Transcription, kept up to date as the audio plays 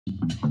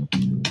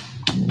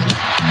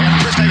And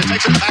Chris Davis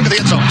takes it to the back of the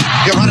end zone.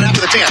 He'll run it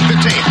after the 10,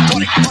 15,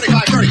 20,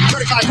 25, 30,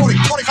 35, 40,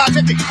 45,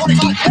 50,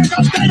 45. Here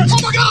goes Davis.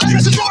 Oh, my God.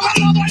 Davis is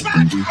running all the way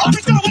back.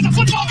 Auburn's going to win the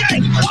football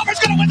game. Auburn's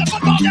going to win the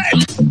football game.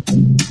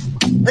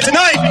 And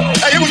tonight,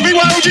 hey, it was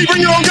BYOG,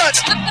 bring your own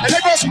guts. And they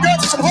brought some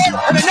guts and some heart,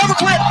 and they never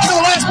quit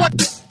until the last play.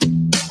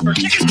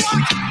 Kick is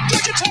blocked.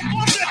 Georgia Tech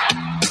wants it.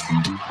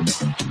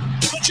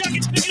 The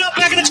Jackets picking up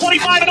back at the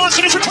 25, and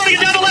Austin is returning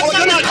it down the left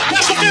sideline.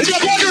 That's the 50,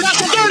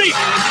 that's the 30.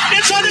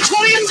 Inside the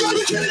 20, inside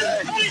the 10.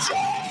 And he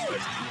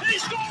scores! He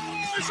scores!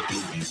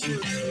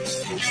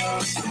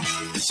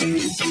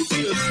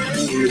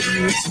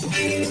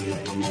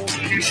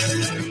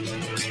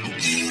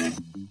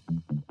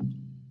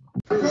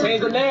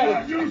 Change the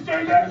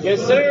narrative. Yes,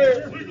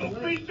 sir. We're going to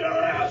beat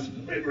their ass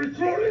in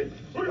recruiting.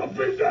 We're going to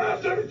beat their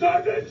ass every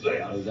time they see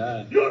us.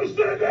 Okay. You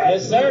understand that?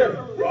 Yes,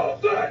 sir. Roll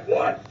that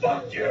one.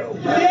 Fuck you.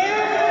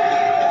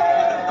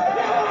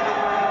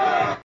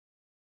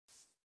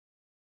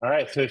 All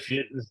right, so if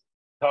you're the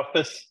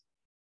toughest,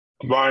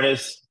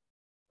 smartest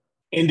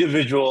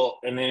individual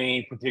in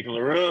any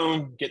particular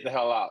room, get the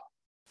hell out.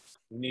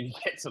 We need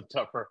to get some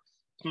tougher,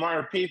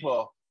 smarter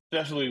people,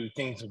 especially when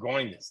things are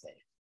going this day.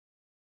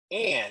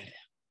 And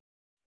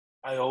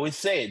I always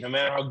say, no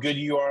matter how good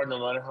you are, no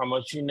matter how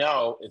much you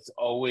know, it's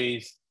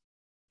always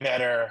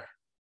better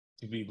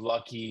to be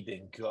lucky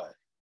than good.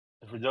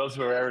 And for those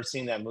who have ever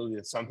seen that movie,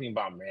 There's Something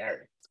About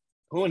Mary.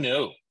 Who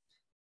knew?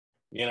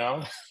 You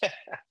know?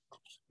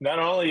 Not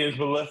only is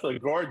Melissa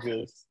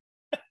gorgeous,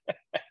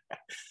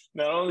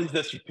 not only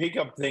does she pick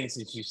up things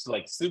and she's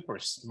like super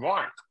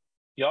smart,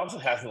 she also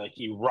has like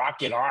a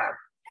rocket arm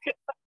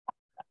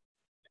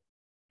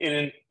and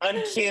an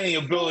uncanny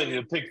ability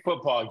to pick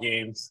football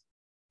games.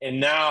 And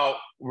now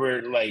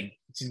we're like,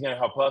 she's going to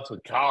help us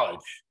with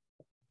college,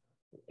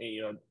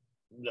 you know,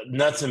 the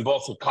nuts and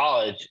bolts of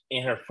college.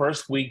 In her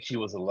first week, she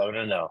was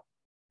 11-0.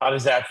 How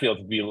does that feel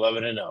to be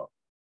 11-0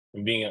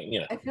 and being, you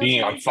know,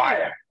 being on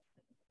fire?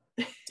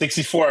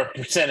 64%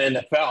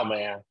 NFL,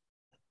 man.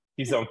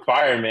 He's on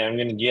fire, man. I'm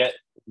going to get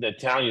the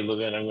town you live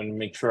in. I'm going to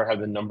make sure I have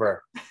the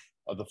number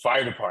of the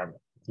fire department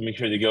to make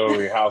sure they go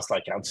over your house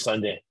like on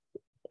Sunday.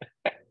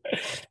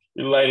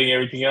 You're lighting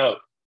everything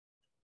up.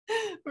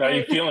 How are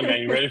you feeling,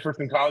 man? You ready for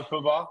some college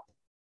football?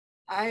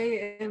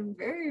 I am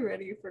very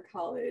ready for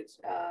college.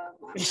 I'm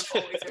always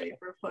ready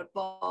for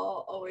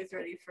football, always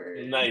ready for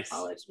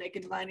college,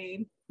 making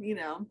money, you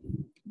know,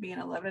 being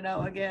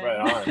 11-0 again. Right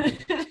on.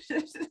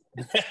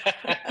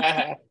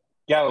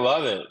 Gotta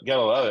love it.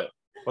 Gotta love it.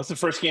 What's the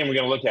first game we're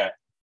going to look at?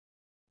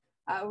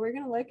 We're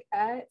going to look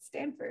at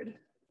Stanford.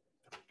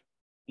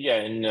 Yeah,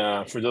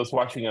 and for those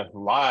watching us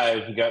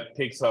live, we got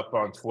picks up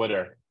on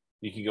Twitter.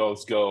 You can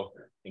go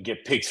and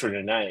get picks for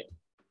tonight.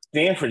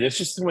 Stanford, it's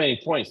just too many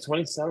points,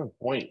 27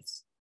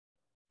 points.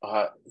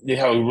 They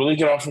have a really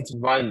good offensive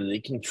line that they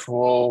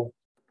control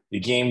the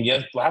game.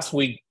 Yes, last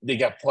week they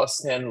got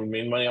 +10. We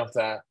made money off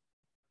that.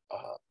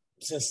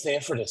 Since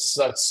Stanford has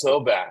sucked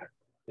so bad,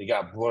 they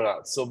got blown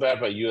out so bad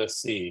by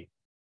USC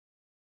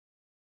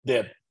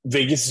that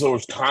Vegas is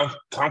always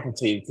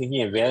compensating,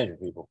 taking advantage of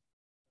people.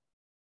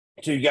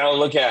 So you got to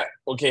look at,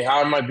 okay,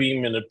 how am I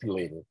being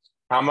manipulated?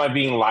 How am I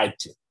being lied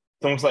to?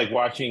 It's almost like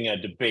watching a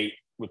debate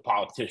with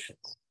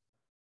politicians.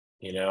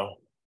 You know,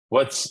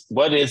 what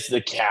is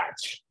the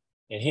catch?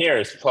 And here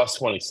is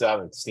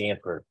 +27,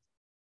 Stanford.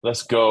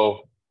 Let's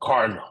go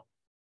Cardinal.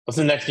 What's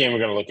the next game we're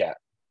going to look at?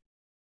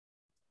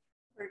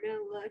 We're going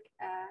to look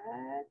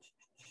at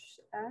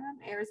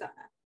Arizona.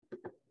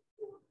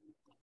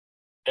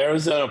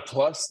 Arizona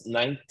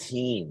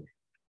 +19.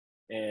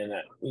 And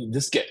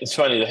it's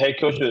funny. The head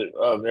coach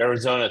of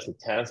Arizona is a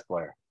tennis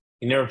player.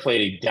 He never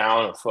played a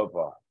down of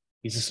football.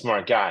 He's a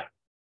smart guy.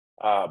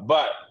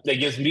 But that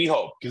gives me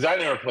hope because I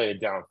never played a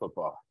down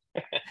football.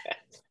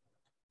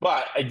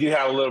 But I do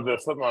have a little bit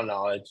of football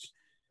knowledge.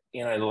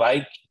 And I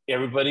like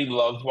everybody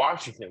loves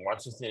Washington.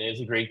 Washington is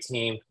a great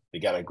team. They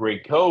got a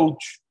great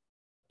coach,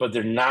 but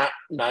they're not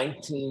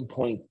 19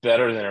 points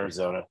better than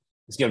Arizona.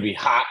 It's going to be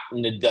hot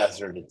in the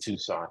desert in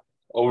Tucson.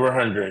 Over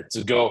 100.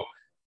 So go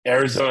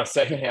Arizona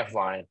second half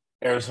line.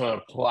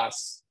 Arizona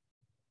plus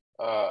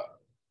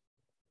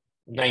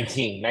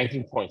 19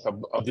 points.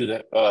 I'll do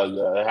that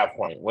the half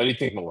point. What do you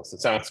think, Melissa?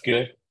 Sounds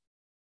good?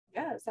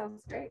 Yeah, it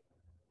sounds great.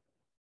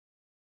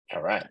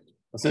 All right.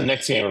 What's the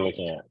next game we're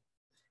looking at?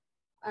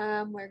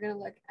 We're going to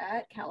look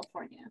at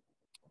California.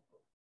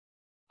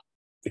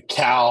 The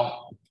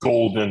Cal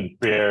Golden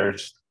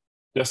Bears.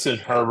 Justin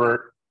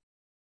Herbert.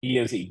 He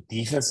is a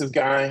defensive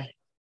guy.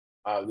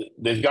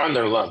 They've gotten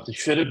their lump. They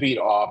should have beat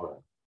Auburn.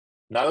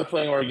 Now they're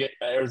playing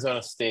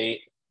Arizona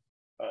State.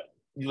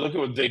 You look at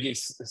what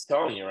Vegas is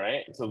telling you,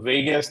 right? So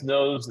Vegas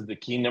knows that the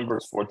key number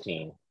is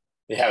 14.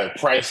 They have it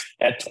priced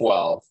at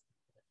 12.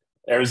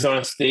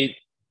 Arizona State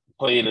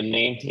played a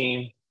name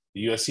team,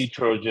 the USC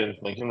Trojans,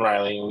 Lincoln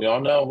Riley. And we all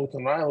know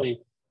Lincoln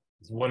Riley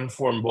is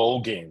 1-4 in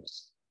bowl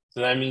games.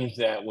 So that means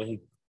that when he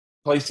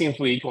plays teams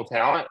with equal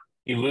talent,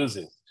 he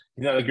loses.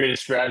 He's not the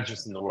greatest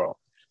strategist in the world.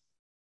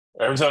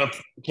 Arizona,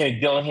 Kenny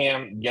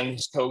Dillingham,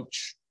 youngest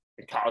coach.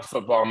 in college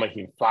football,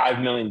 making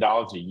 $5 million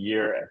a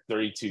year at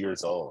 32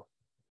 years old.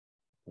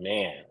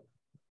 Man,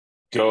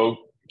 go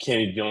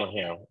Kenny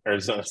Dillingham,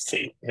 Arizona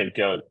State head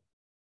coach.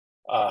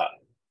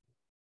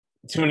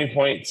 Too many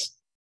points.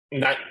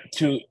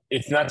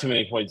 It's not too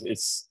many points.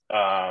 It's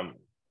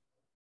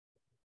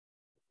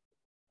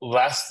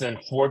less than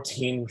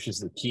 14, which is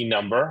the key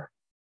number.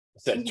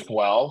 It's at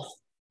 12.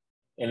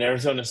 And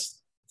Arizona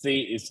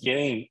State is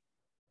getting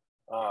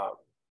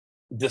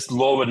this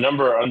low of a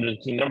number under the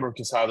key number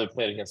because how they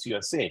played against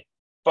USC.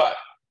 But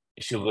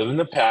if you live in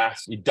the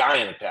past, you die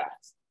in the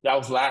past. That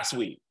was last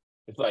week.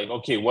 It's like,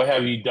 okay, what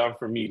have you done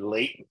for me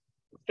lately?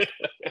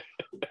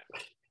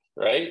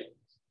 Right?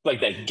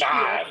 Like that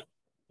guy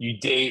you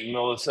date,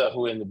 Melissa,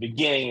 who in the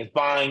beginning is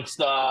buying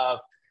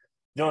stuff,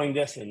 doing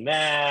this and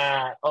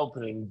that,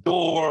 opening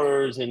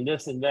doors and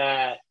this and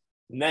that.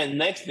 And then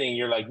next thing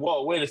you're like,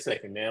 whoa, wait a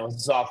second, man. Was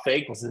this all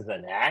fake? Was this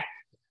an act?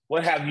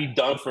 What have you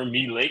done for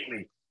me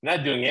lately?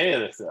 Not doing any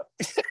of this stuff.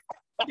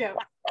 Yeah.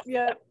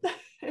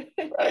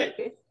 Right?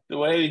 The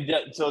way he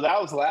did, so that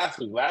was last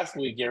week. Last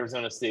week,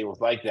 Arizona State was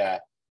like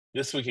that.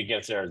 This week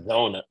against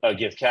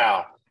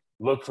Cal,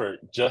 look for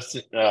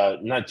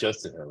not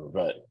Justin Herbert,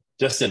 but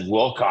Justin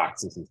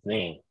Wilcox is his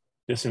name.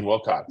 Justin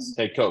Wilcox,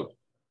 head coach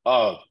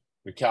of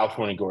the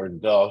California Golden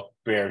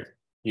Bears.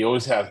 He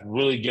always has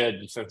really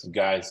good defensive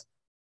guys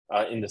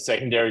in the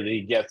secondary that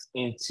he gets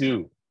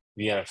into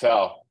the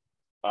NFL.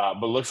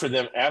 But look for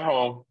them at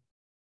home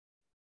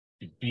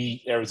to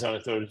beat Arizona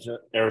State.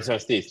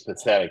 It's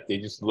pathetic. They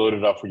just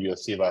loaded up for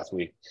USC last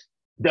week.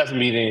 Doesn't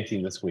mean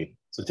anything this week.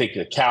 So take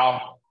the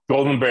Cal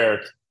Golden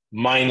Bears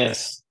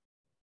minus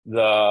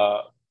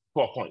the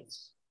 12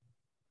 points.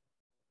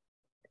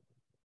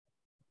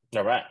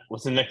 All right.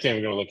 What's the next game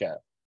we're going to look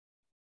at?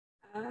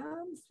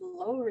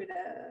 Florida.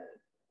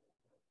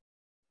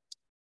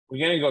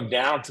 We're going to go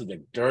down to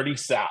the dirty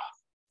South,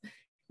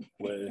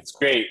 where it's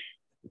great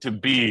to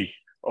be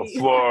a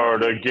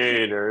Florida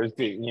Gator. It's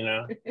great,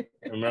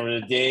 Remember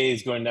the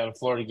days going down to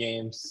Florida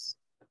games?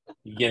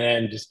 You get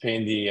in just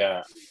paying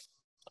the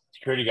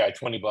security guy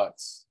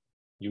 $20.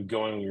 You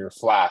go in with your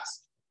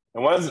flask.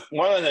 And one of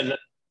the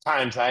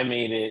times I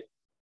made it,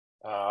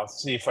 I'll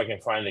see if I can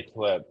find a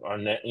clip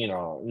on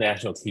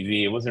national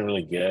TV. It wasn't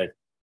really good.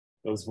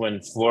 It was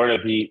when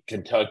Florida beat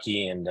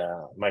Kentucky, and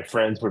my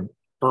friends were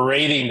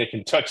berating the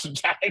Kentucky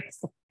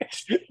guys,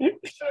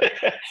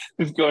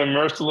 just going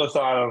merciless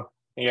on them,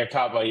 and got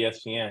caught by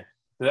ESPN.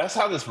 So that's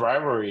how this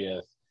rivalry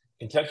is.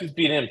 Kentucky's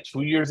beaten him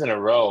 2 years in a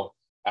row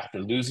after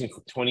losing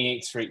for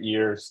 28 straight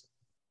years.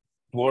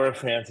 Florida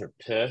fans are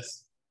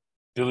pissed.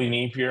 Billy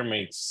Napier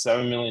made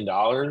 $7 million.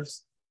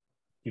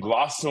 He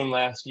lost to him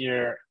last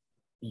year.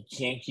 He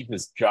can't keep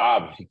his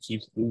job if he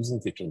keeps losing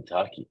to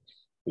Kentucky.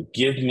 But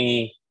give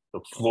me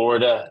the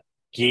Florida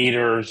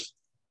Gators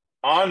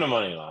on the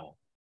money line.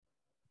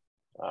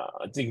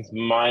 I think it's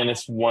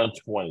minus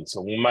 120.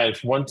 So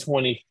minus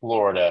 120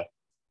 Florida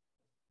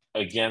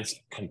against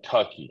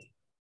Kentucky.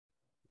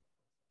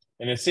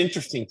 And it's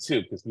interesting,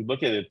 too, because we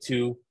look at the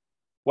two.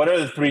 What are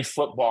the three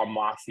football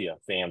mafia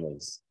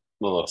families,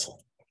 Melissa?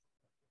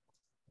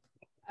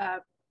 Oh,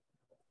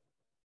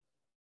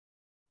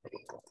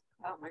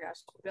 my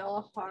gosh.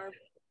 Bill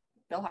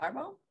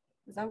Harbaugh?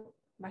 Is that, am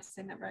I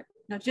saying that right?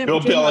 No, Jim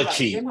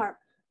Belichick.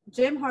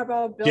 Jim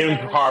Harbaugh, Bill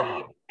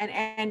Belichick, and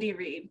Andy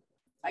Reid.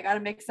 I got to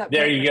mix up.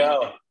 There you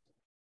go.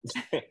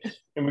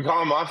 And we call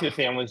them mafia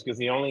families because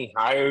they only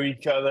hire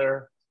each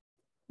other.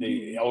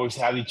 They always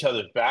have each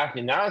other's back.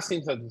 And now it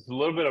seems like there's a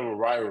little bit of a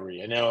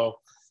rivalry. I know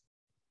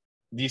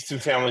these two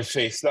families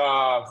faced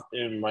off.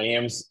 In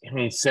Miami's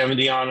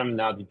 70 on them.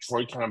 Now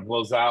Detroit kind of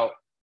blows out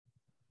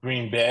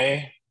Green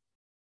Bay.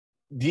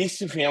 These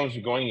two families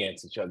are going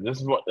against each other. This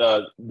is what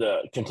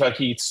the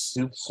Kentucky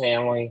Soups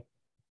family,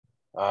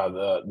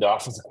 the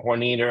offensive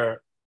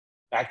coordinator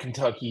at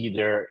Kentucky,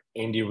 their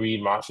Andy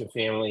Reid mafia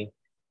family,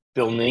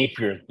 Bill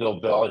Napier,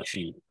 Bill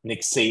Belichick,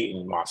 Nick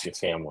Saban mafia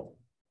family.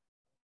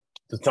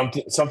 So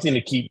something to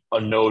keep a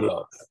note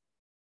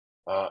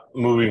of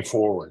moving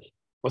forward.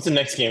 What's the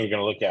next game we're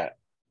going to look at,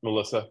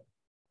 Melissa?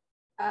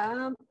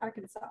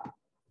 Arkansas.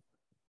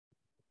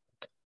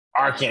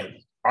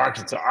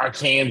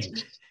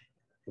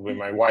 The way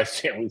my wife's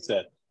family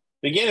said.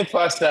 Beginning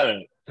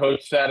 +7.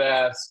 Coach fat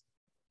ass,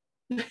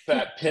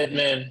 fat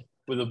Pittman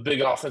with a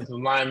big offensive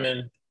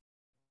lineman.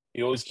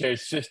 He always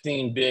carries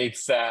 15 big,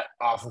 fat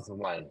offensive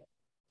linemen.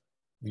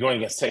 He's going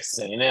against Texas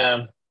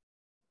A&M.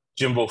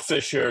 Jimbo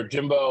Fisher.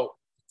 Jimbo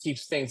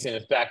keeps things in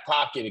his back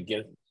pocket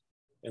again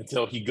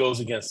until he goes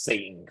against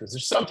Satan, because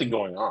there's something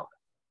going on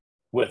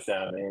with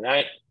them. And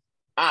I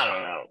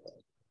don't know.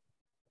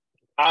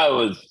 I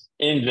was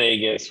in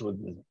Vegas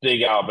with this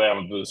big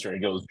Alabama booster. He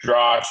goes,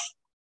 Josh,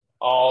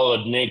 all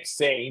of Nick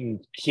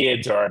Satan's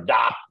kids are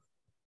adopted.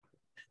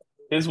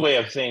 His way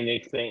of saying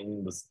Nick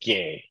Satan was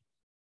gay.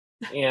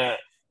 And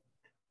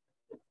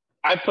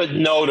I put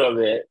note of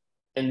it.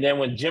 And then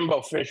when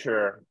Jimbo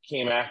Fisher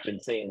came after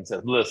Satan and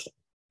said, listen,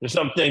 there's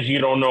some things you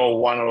don't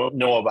want to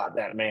know about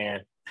that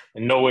man,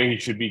 and no way he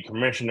should be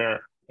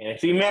commissioner. And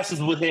if he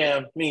messes with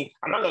him,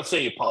 I'm not going to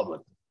say it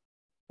publicly,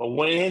 But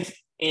when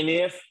and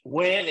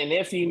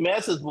if he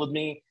messes with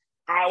me,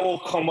 I will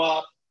come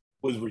up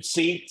with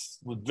receipts,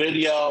 with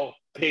video,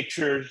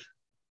 pictures,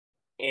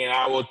 and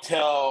I will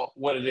tell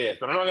what it is.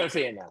 But I'm not going to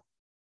say it now.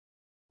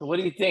 So what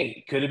do you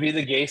think? Could it be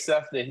the gay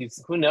stuff that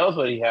who knows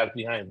what he has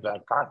behind his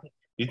back pocket?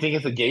 Do you think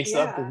it's the gay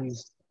stuff that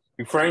he's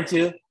referring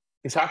to?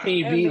 Because how can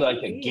you be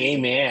like a gay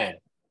man?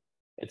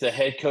 It's a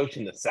head coach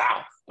in the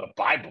South, the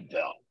Bible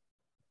Belt.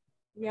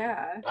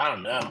 Yeah. I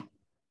don't know.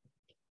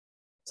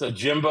 So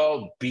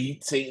Jimbo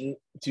beat Satan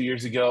 2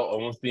 years ago,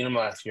 almost beat him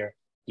last year.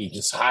 He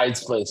just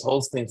hides plays,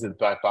 holds things in his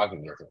back pocket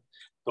against him.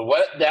 So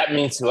what that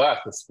means to us,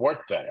 the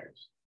sports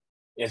bettors,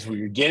 is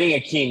we're getting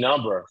a key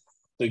number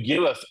to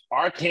give us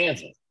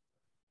Arkansas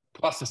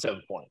plus the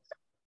 7 points.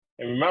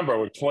 And remember,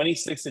 we're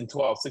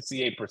 26-12,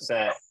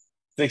 68%,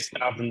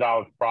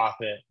 $6,000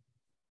 profit.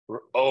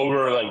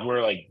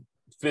 We're like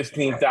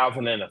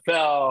 15,000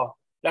 NFL.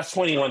 That's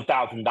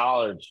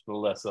 $21,000,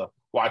 Melissa,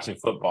 watching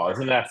football.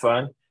 Isn't that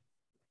fun?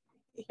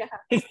 Yeah,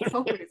 it's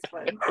always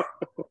fun.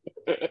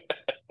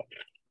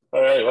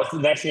 All right, what's the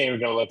next game we're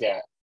going to look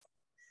at?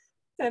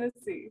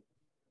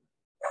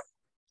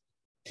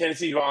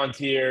 Tennessee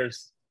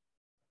Volunteers.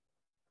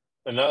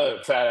 Another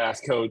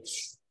fat-ass coach,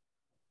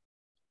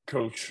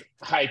 Coach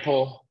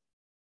Heupel.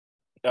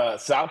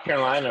 South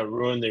Carolina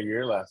ruined their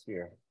year last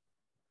year.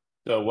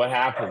 So what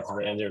happens,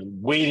 man? They're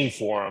waiting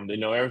for them. They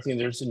know everything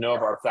there is to know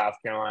about South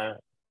Carolina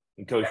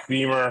and Coach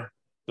Beamer.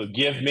 So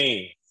give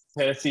me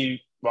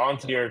Tennessee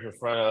Volunteers in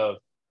front of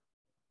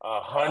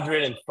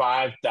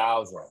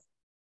 105,000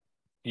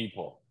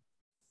 people.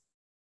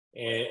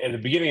 And at the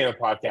beginning of the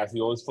podcast,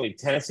 we always played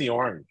Tennessee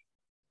Orange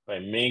by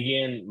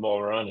Megan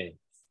Mulroney.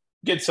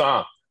 Good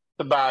song.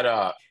 It's about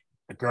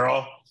a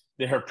girl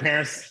that her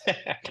parents,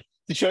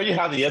 to show you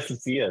how the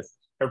SEC is,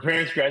 her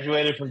parents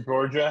graduated from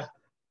Georgia,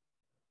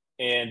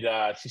 and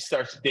she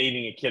starts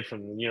dating a kid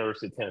from the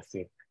University of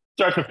Tennessee.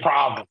 Starts a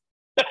problem.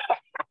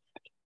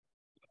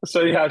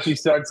 So how she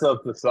starts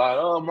up the song.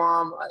 Oh,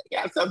 Mom, I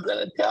got something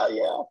to tell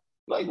you.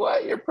 Like,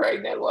 what? You're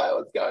pregnant? What?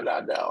 What's going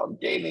on now? I'm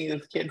dating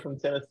this kid from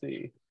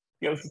Tennessee.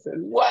 He goes and says,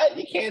 what?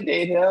 You can't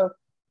date him.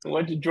 I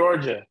went to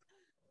Georgia.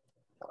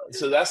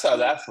 So that's how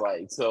that's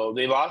like. So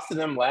they lost to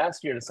them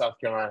last year to South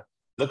Carolina.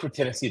 Look for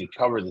Tennessee to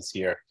cover this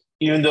year.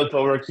 Even though it's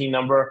over a key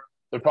number,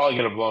 they're probably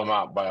going to blow them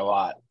out by a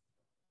lot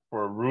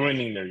for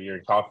ruining their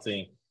year,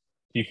 costing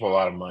people a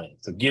lot of money.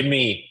 So give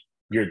me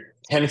your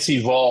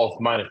Tennessee Vols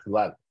minus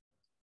 11.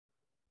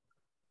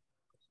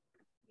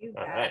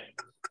 All right.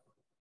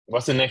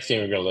 What's the next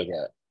game we're going to look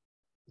at?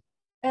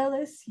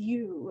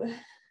 LSU.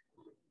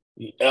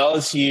 The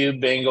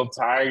LSU Bengal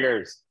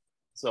Tigers.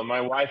 So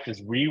my wife is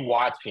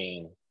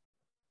rewatching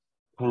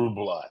True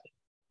Blood.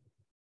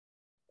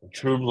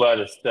 True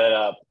Blood is set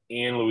up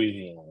in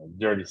Louisiana,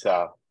 Dirty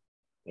South.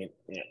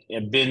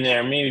 I've been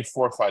there maybe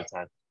 4 or 5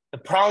 times. The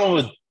problem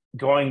with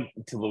going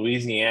to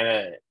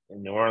Louisiana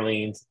and New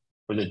Orleans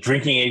where the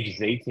drinking age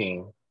is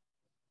 18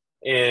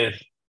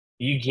 is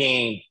you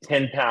gain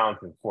 10 pounds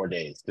in 4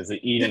 days because the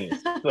eating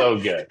is so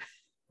good.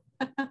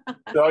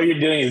 So all you're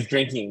doing is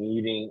drinking and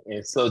eating, and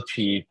it's so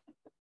cheap.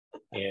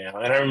 Yeah,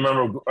 and I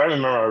remember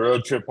a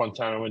road trip one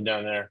time I went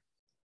down there,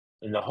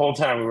 and the whole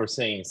time we were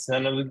saying,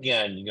 son of a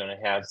gun, you're going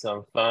to have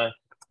some fun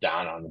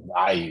down on the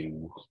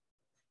bayou.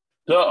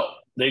 So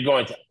they're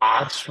going to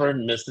Oxford,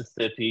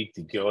 Mississippi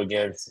to go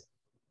against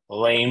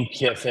Lane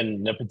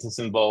Kiffin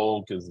Nepotism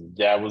Bowl because his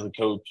dad was a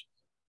coach.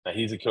 Now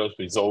he's a coach,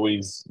 but he's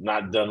always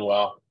not done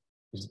well.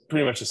 He's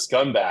pretty much a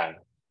scumbag.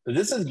 But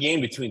this is a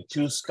game between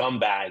two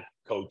scumbag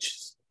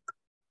coaches.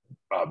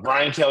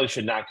 Brian Kelly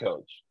should not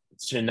coach.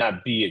 Should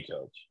not be a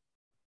coach.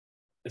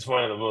 It's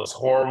one of the most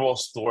horrible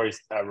stories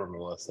ever,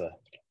 Melissa.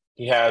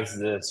 He has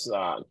this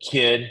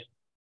kid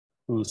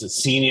who's a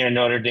senior at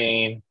Notre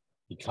Dame.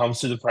 He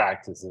comes to the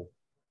practices,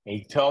 and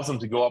he tells him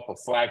to go up a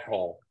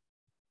flagpole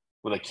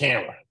with a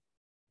camera.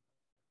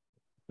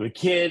 The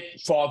kid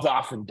falls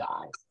off and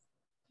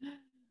dies.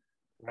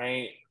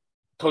 Right?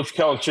 Coach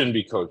Kelly shouldn't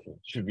be coaching.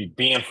 Should be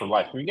banned for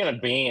life. We're going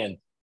to ban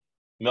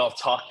Mel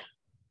Tucker,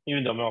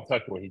 even though Mel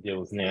Tucker, what he did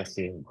was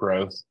nasty and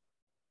gross.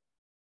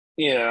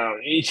 You know,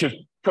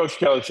 Coach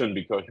Kelly shouldn't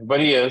be coaching, but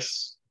he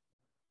is.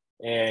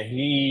 And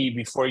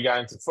before he got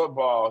into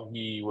football,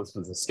 he was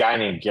with this guy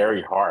named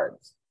Gary Hart,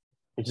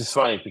 which is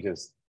funny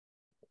because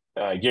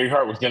Gary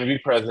Hart was going to be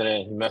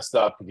president. He messed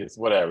up because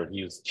whatever.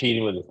 He was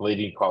cheating with this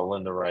lady called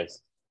Linda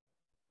Rice.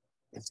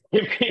 His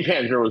campaign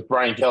manager was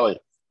Brian Kelly,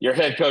 your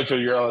head coach of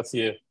your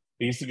LSU.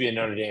 He used to be at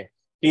Notre Dame.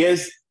 He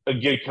is a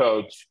good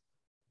coach.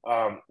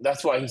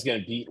 That's why he's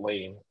going to beat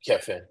Lane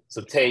Kiffin.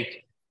 So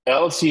take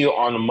LSU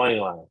on the money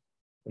line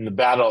in the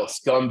battle of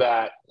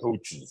scumbag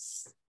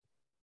coaches.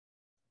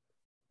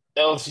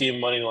 LSU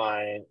money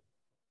line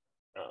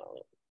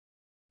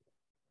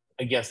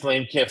against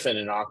Lane Kiffin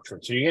in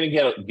Oxford. So you're going to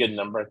get a good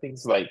number. I think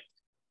it's like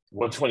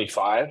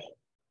 125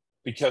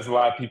 because a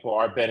lot of people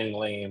are betting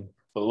Lane.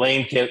 But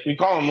Lane Kiffin, we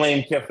call him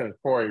Lane Kiffin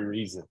for a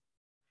reason.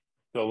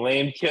 So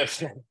Lane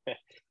Kiffin,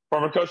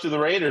 former coach of the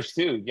Raiders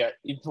too.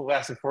 He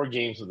lasted 4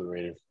 games with the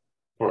Raiders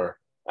for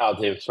Al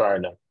Davis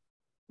Farna.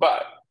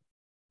 But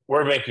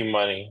We're making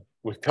money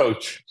with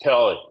Coach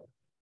Kelly.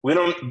 We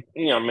don't,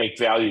 make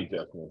value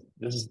adjustments.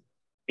 This is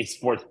a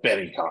sports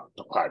betting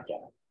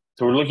podcast.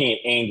 So we're looking at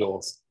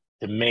angles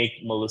to make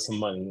Melissa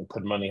money and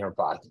put money in her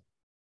pocket.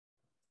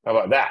 How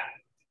about that?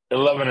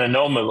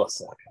 11-0,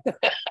 Melissa.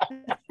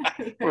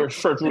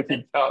 First week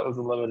out was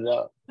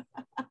 11-0.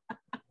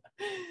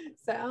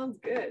 Sounds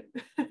good.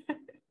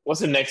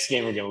 What's the next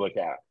game we're going to look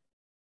at?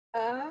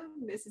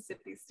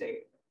 Mississippi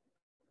State.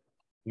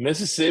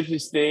 Mississippi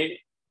State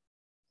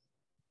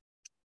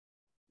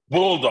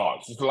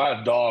Bulldogs. There's a lot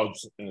of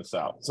dogs in the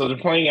South. So they're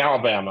playing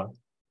Alabama.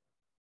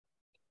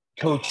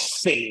 Coach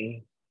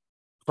Satan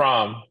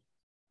from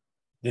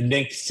the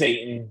Nick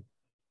Saban,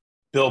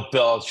 Bill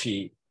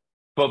Belichick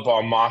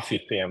football mafia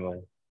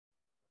family.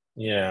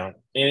 And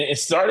it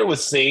started with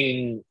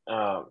Satan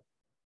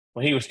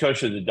when he was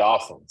coach of the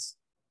Dolphins.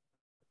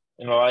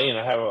 And I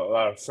have a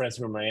lot of friends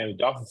who are Miami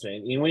Dolphins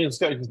fans. And when he was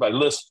coach, he was like,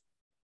 listen,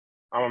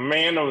 I'm a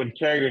man of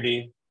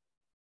integrity.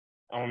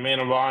 I'm a man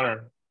of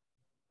honor.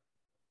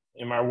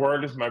 And my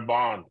word is my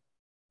bond.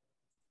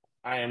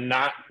 I am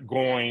not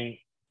going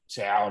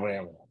to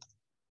Alabama.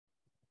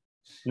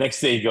 Next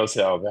day he goes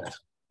to Alabama.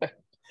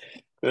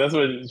 That's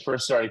what he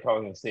first started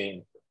calling him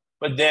Satan.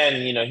 But then,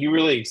 he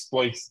really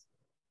exploits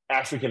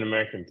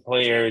African-American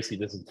players. He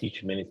doesn't teach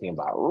them anything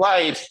about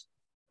life.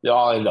 They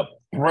all end up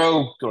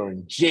broke or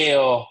in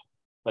jail,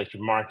 like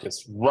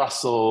Marcus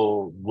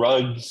Russell,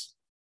 Ruggs,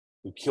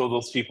 who killed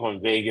those people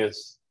in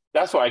Vegas.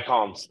 That's why I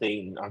call him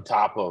Satan, on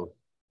top of,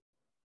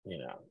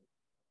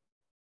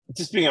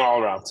 just being an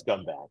all-around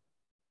scumbag.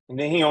 And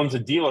then he owns a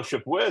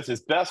dealership with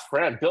his best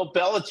friend, Bill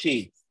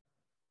Belichick,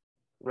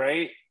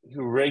 right?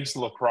 Who rigs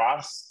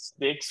lacrosse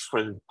sticks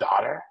for his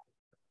daughter.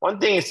 One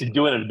thing is to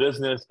do it in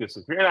business, because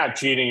if you're not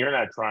cheating, you're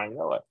not trying.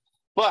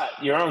 But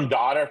your own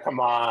daughter, come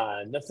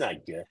on, that's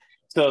not good.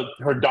 So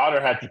her daughter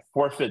had to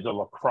forfeit the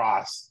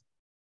lacrosse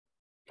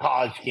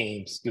college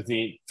games because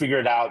they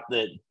figured out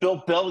that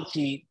Bill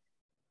Belichick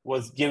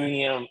was giving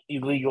him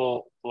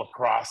illegal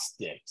lacrosse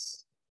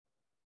sticks.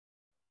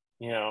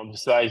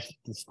 Besides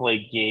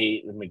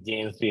Deflategate, the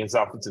McDaniels being his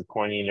offensive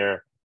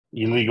coordinator,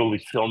 illegally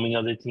filming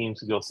other teams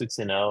to go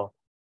 6-0.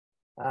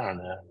 I don't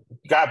know.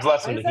 God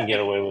bless him, he can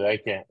get away with it. I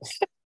can't.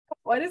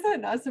 Why does that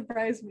not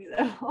surprise me,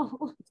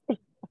 though?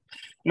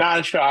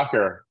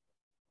 Non-shocker.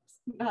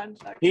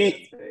 Non-shocker.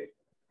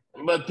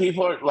 But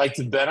people are like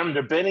to bet him.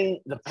 They're betting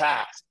the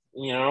past,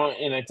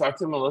 And I talked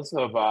to Melissa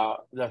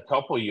about the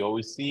couple you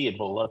always see in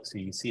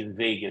Biloxi, you see in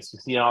Vegas, you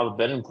see in all the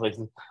betting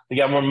places. They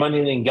got more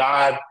money than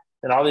God,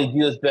 and all they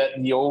do is bet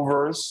the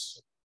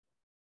overs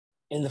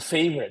and the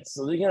favorites.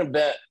 So they're going to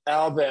bet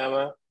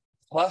Alabama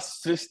plus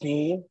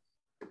 15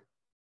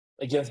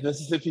 against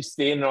Mississippi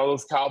State, and all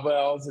those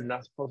cowbells they're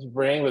not supposed to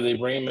bring, but they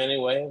bring them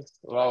anyway.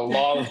 A lot of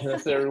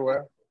lawlessness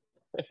everywhere.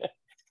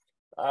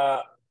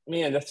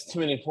 Man, that's too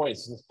many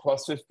points. It's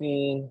plus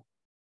 15.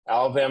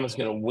 Alabama's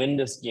going to win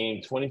this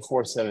game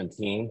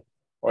 24-17,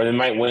 or they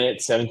might win it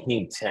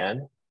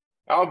 17-10.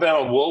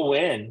 Alabama will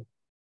win,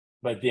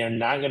 but they're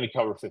not going to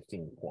cover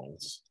 15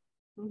 points.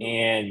 Mm-hmm.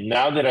 And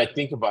now that I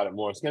think about it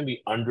more, it's going to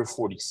be under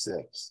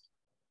 46.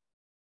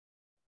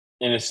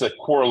 And it's a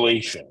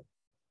correlation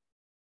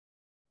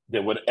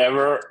that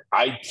whatever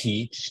I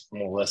teach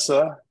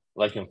Melissa,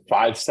 like in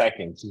 5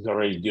 seconds, she's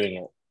already doing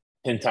it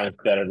 10 times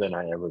better than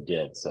I ever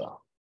did. So.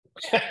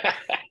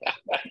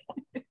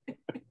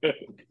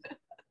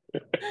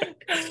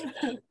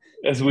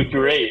 As we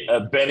create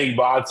a betting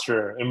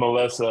monster in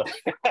Melissa.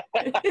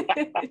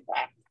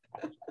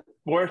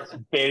 Sports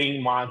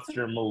betting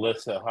monster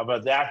Melissa. How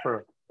about that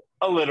for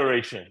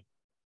alliteration?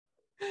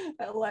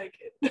 I like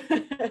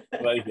it.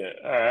 Like it.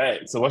 All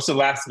right. So what's the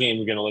last game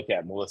we're going to look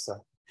at, Melissa?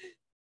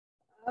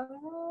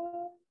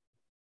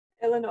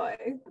 Illinois.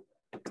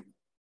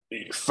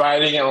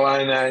 Fighting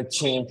Illini,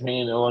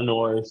 Champaign,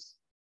 Illinois.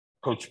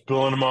 Coach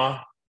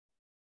Bielema,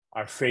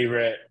 our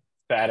favorite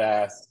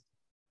badass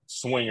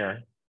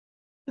swinger,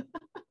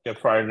 got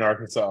fired in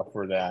Arkansas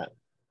for that.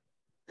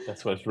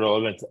 That's what's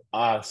relevant to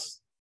us.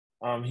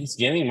 He's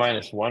getting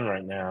 -1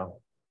 right now.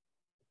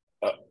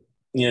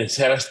 He's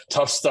had a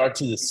tough start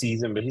to the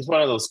season, but he's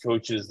one of those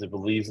coaches that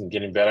believes in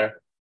getting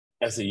better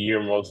as the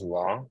year moves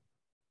along.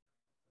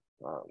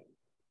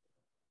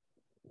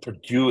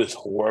 Purdue is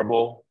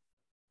horrible.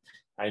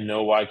 I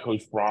know why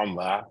Coach Braun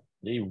left.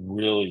 They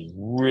really,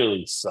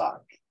 really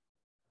suck.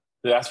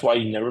 So that's why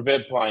you never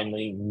bet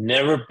blindly.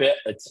 Never bet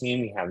a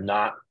team you have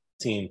not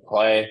seen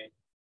play.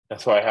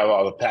 That's why I have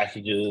all the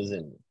packages,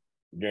 and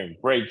during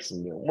breaks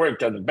and during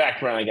work in the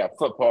background, I got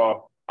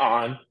football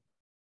on.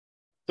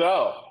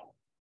 So,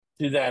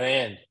 to that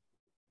end,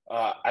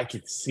 I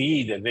could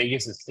see that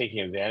Vegas is taking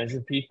advantage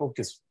of people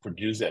because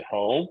Purdue's at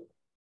home.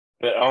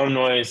 But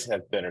Illinois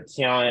has better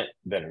talent,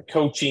 better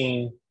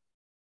coaching.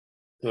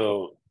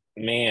 So,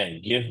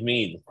 man, give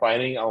me the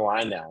Fighting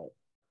Illini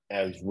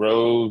as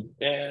road,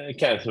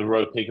 kind of a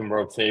road pick 'em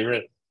road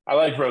favorite. I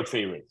like road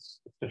favorites,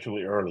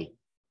 especially early.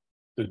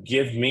 So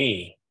give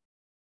me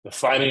the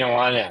Fighting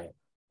Illini,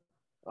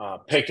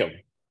 pick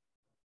 'em,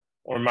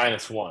 or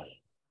 -1.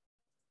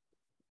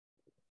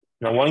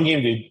 Now, one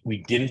game that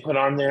we didn't put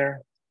on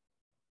there,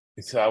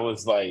 so I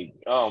was like,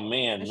 oh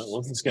man,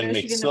 Melissa's going to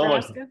make so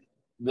much.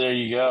 There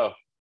you go.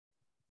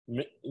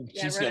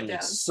 She's going to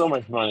make so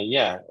much money.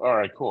 Yeah. All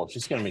right, cool.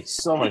 She's going to make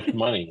so much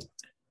money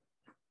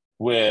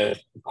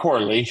with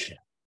correlation.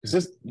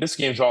 Because this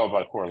game's all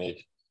about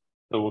correlation.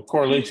 So what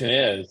correlation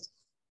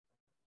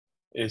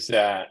is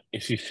that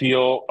if you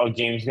feel a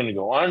game's going to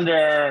go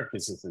under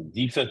because it's a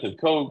defensive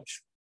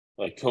coach,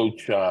 like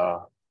Coach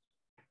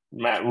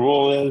Matt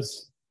Rule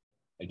is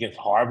against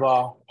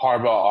Harbaugh.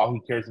 Harbaugh, all he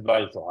cares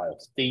about is Ohio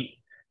State.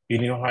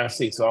 Beating Ohio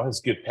State, so all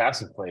his good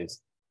passing plays,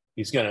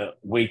 he's going to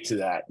wait to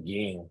that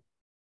game.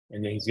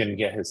 And then he's going to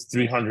get his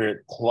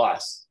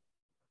 300-plus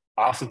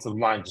offensive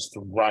line just to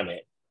run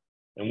it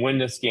and win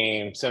this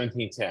game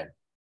 17-10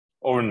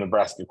 over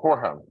Nebraska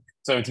Courthouse.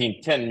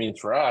 17-10 means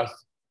for us,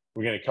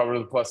 we're going to cover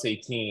the plus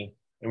 18,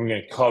 and we're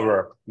going to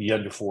cover the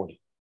under 40.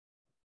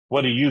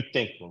 What do you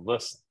think,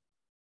 Melissa?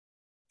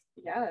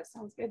 Yeah, that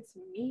sounds good to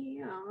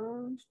me. I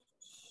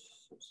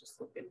was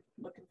just looking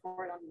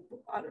for it on the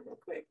bottom real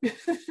quick.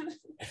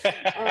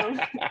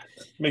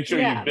 Make sure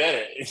you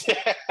bet it.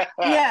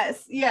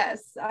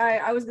 yes.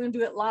 I was going to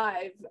do it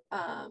live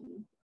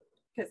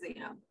because,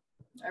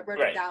 I wrote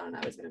it down and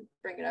I was going to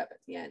bring it up at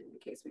the end in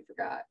case we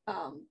forgot.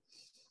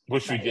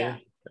 Which we did. Yeah.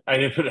 I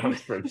didn't put it on the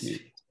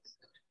spreadsheet.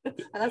 And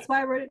that's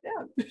why I wrote it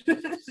down.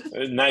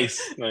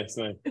 Nice.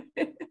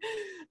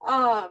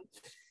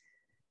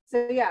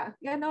 So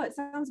no, it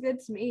sounds good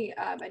to me.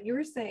 And you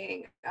were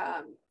saying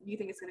you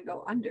think it's going to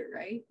go under,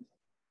 right?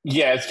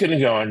 Yeah, it's going to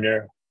go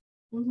under.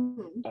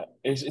 Mm-hmm.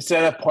 It's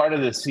at a part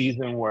of the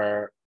season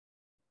where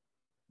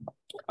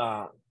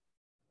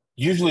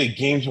usually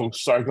games will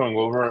start going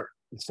over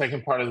the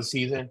second part of the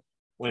season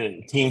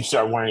when teams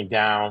start wearing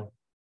down,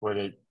 where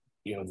the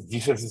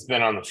defense has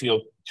been on the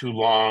field too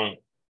long,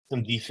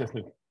 some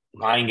defensive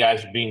line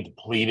guys are being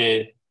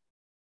depleted.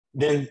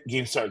 Then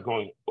games start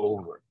going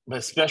over. But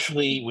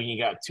especially when you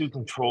got two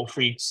control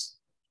freaks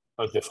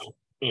like the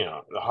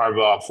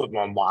Harbaugh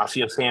football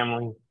mafia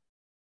family,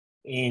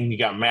 and you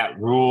got Matt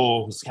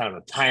Rule, who's kind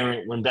of a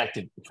tyrant, went back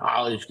to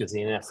college because the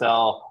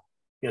NFL,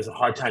 he has a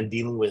hard time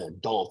dealing with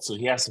adults, so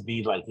he has to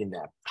be like in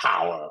that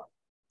power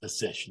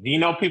position. Do you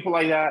know people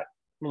like that,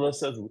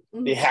 Melissa?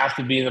 Mm-hmm. They have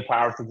to be in the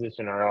power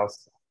position or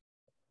else.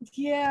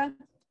 Yeah.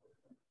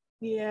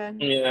 Yeah.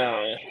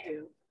 I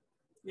do.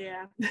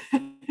 Yeah.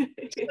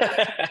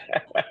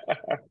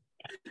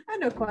 I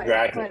know quite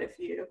a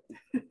few.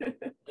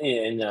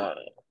 And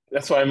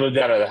that's why I moved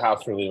out of the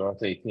house really when I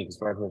was 18,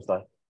 because my first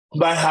like,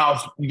 my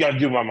house, you got to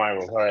do by my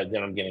rules. All right,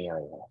 then I'm getting out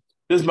of here.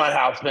 This is my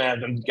house,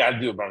 man. I got to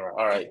do it by my rules.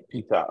 All right,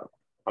 peace out.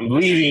 I'm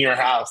leaving your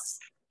house.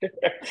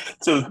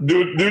 So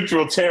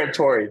neutral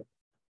territory.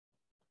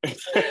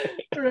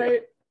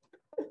 Right.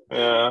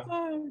 Yeah.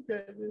 Oh,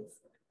 goodness.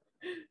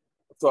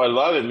 So I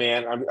love it,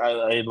 man.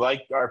 I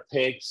like our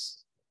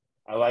picks.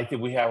 I like that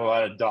we have a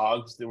lot of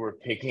dogs that we're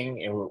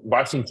picking, and we're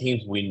watching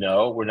teams we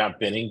know. We're not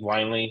betting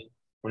blindly.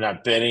 We're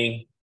not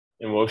betting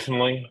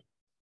emotionally.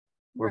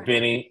 We're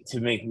betting to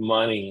make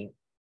money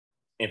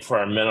and for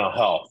our mental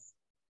health.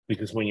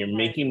 Because when you're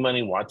making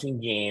money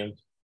watching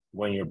games,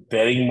 when you're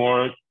betting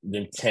more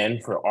than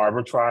 10 for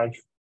arbitrage,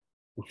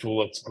 which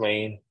we'll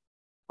explain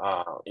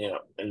in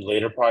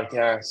later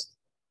podcasts,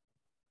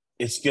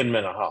 it's good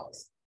mental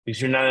health.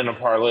 Because you're not in a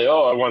parlay,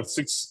 I won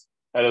 6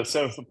 out of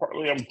 7 for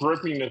parlay. I'm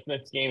gripping this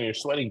next game. You're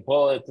sweating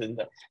bullets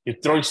and you're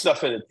throwing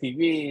stuff at the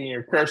TV and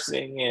you're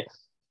cursing and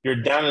you're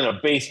down in a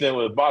basement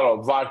with a bottle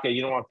of vodka.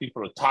 You don't want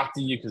people to talk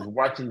to you because you're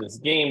watching this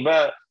game.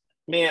 But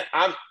man,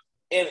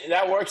 and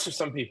that works for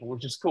some people,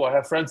 which is cool. I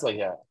have friends like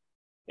that.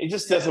 It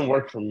just doesn't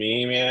work for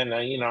me, man.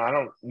 I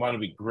don't want to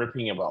be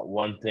gripping about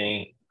one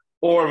thing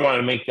or want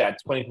to make that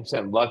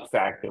 20% luck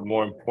factor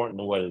more important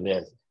than what it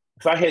is.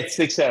 If I hit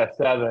 6 out of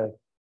 7,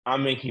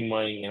 I'm making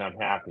money and I'm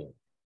happy.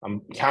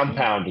 I'm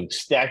compounding,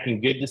 stacking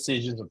good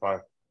decisions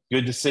upon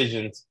good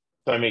decisions.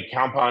 So I make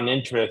compound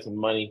interest and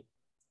money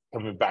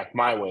coming back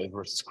my way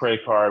versus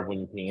credit card when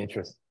you're paying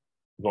interest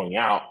going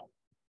out.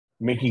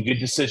 Making good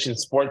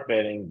decisions, sport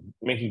betting,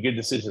 making good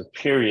decisions,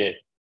 period.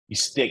 You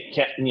stick,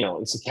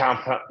 it's a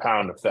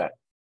compound effect.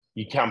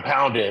 You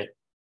compound it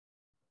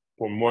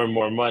for more and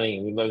more money.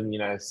 And we live in the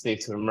United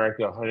States of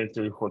America,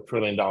 $134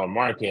 trillion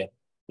market.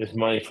 There's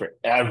money for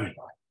everybody.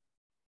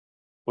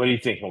 What do you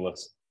think,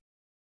 Melissa?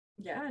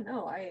 Yeah,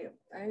 no, I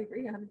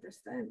agree 100%.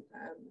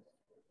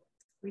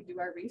 We do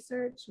our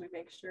research. We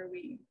make sure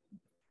we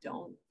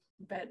don't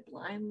bet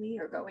blindly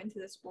or go into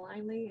this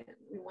blindly, and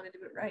we want to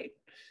do it right.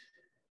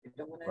 We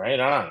don't want to right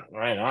on.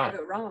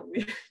 do it wrong.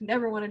 We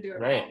never want to do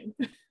it wrong.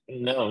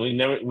 No, we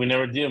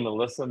never do.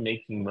 Melissa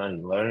making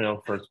money. Let her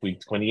know first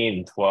week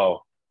 28-12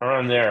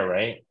 around there,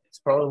 right? It's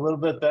probably a little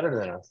bit better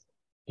than us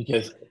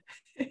because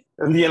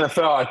in the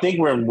NFL, I think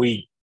we're in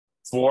week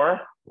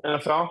 4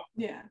 NFL.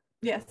 Yeah.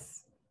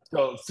 Yes.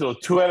 So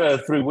 2 out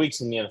of 3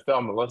 weeks in the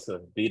NFL, Melissa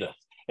beat us.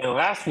 And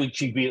last week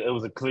she beat. It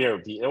was a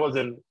clear beat. It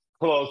wasn't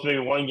close. Maybe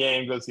one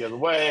game goes the other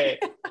way.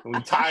 And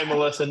we tie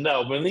Melissa.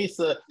 No,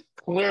 Melissa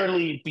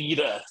clearly beat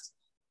us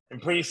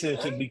And pretty soon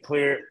should be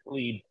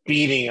clearly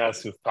beating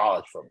us with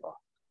college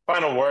football.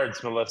 Final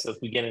words, Melissa, as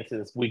we get into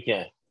this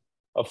weekend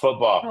of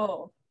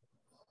football.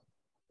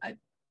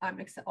 I'm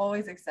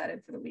always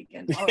excited for the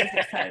weekend. Always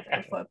excited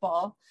for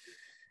football.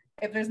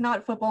 If there's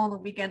not football on the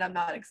weekend, I'm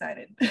not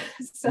excited.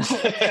 So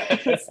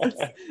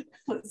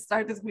let's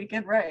start this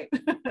weekend right.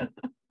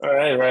 All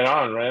right, right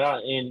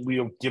on. And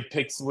we'll give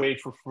picks away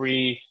for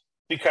free.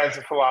 Two kinds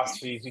of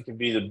philosophies. You can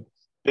be the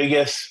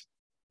biggest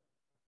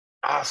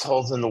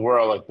assholes in the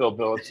world like Bill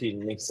Belichick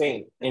and Nick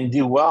Saban and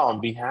do well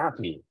and be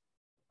happy,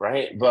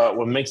 right? But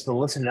what makes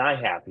Melissa and I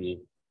happy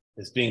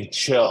is being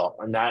chill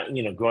and not,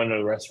 going to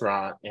a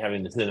restaurant and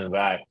having to sit in the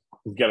back.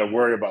 We've got to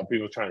worry about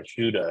people trying to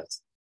shoot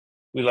us.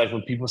 We like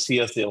when people see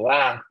us, they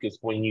laugh because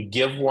when you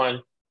give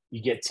one,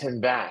 you get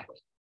 10 back,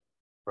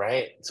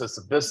 right? So it's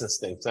a business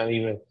thing. It's not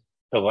even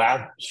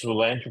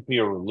philanthropy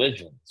or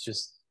religion. It's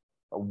just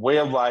a way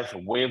of life, a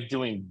way of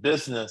doing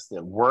business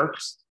that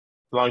works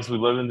as long as we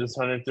live in this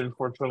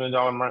 $134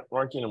 trillion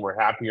market and we're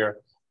happier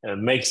and it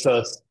makes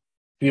us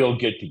feel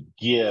good to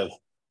give,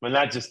 but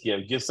not just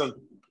give some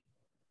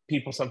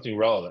people something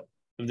relevant,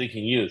 something they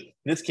can use. In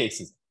this case,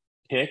 it's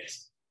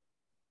picks,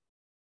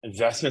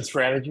 investment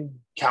strategy,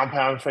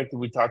 compound effect that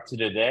we talked to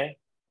today.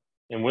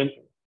 And when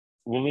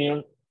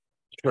William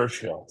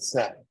Churchill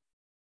said,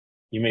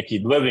 you make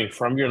your living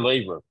from your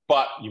labor,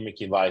 but you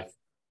make your life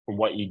from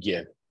what you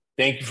give.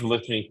 Thank you for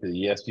listening to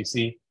the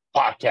ESPC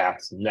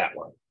Podcast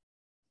Network.